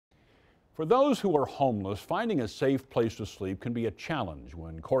For those who are homeless, finding a safe place to sleep can be a challenge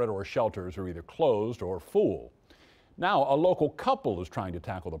when corridor shelters are either closed or full. Now, a local couple is trying to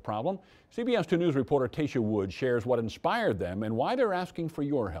tackle the problem. CBS 2 News reporter Tasha Wood shares what inspired them and why they're asking for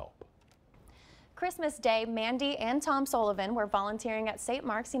your help. Christmas Day, Mandy and Tom Sullivan were volunteering at St.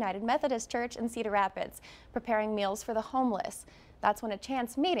 Mark's United Methodist Church in Cedar Rapids, preparing meals for the homeless. That's when a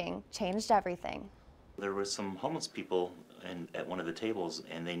chance meeting changed everything. There were some homeless people at one of the tables,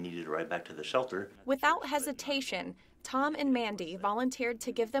 and they needed to ride back to the shelter. Without hesitation, Tom and Mandy volunteered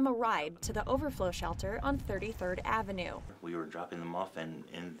to give them a ride to the overflow shelter on 33rd Avenue. We were dropping them off, and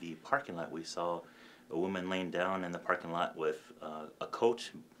in the parking lot we saw a woman laying down in the parking lot with a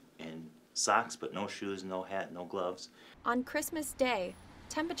coat and socks, but no shoes, no hat, no gloves. On Christmas Day,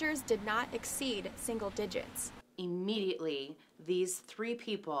 temperatures did not exceed single digits. Immediately, these three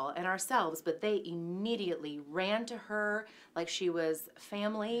people and ourselves, but they immediately ran to her like she was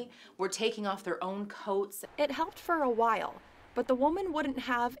family, were taking off their own coats. It helped for a while, but the woman wouldn't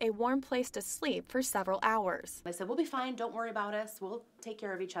have a warm place to sleep for several hours. I said, "We'll be fine, don't worry about us, we'll take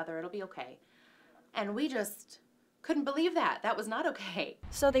care of each other, it'll be okay." And we just couldn't believe that. That was not okay.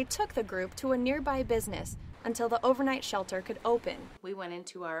 So they took the group to a nearby business until the overnight shelter could open. We went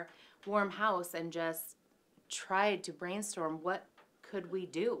into our warm house and just tried to brainstorm what could we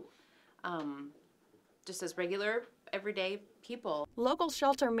do, just as regular, everyday people. Local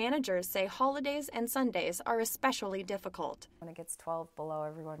shelter managers say holidays and Sundays are especially difficult. When it gets 12 below,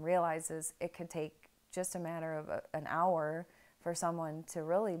 everyone realizes it could take just a matter of an hour for someone to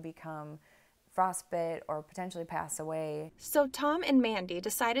really become frostbite or potentially pass away. So Tom and Mandy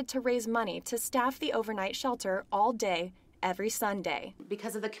decided to raise money to staff the overnight shelter all day, every Sunday.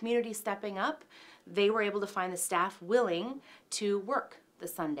 Because of the community stepping up, they were able to find the staff willing to work the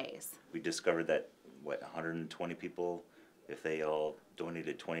Sundays. We discovered that, 120 people, if they all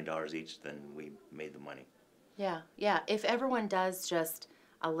donated $20 each, then we made the money. Yeah. If everyone does just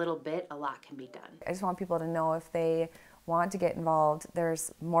a little bit, a lot can be done. I just want people to know if they want to get involved,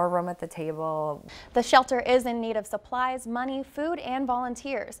 there's more room at the table. The shelter is in need of supplies, money, food, and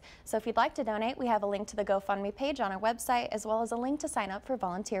volunteers. So if you'd like to donate, we have a link to the GoFundMe page on our website, as well as a link to sign up for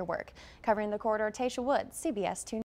volunteer work. Covering the corridor, Tasha Wood, CBS 2.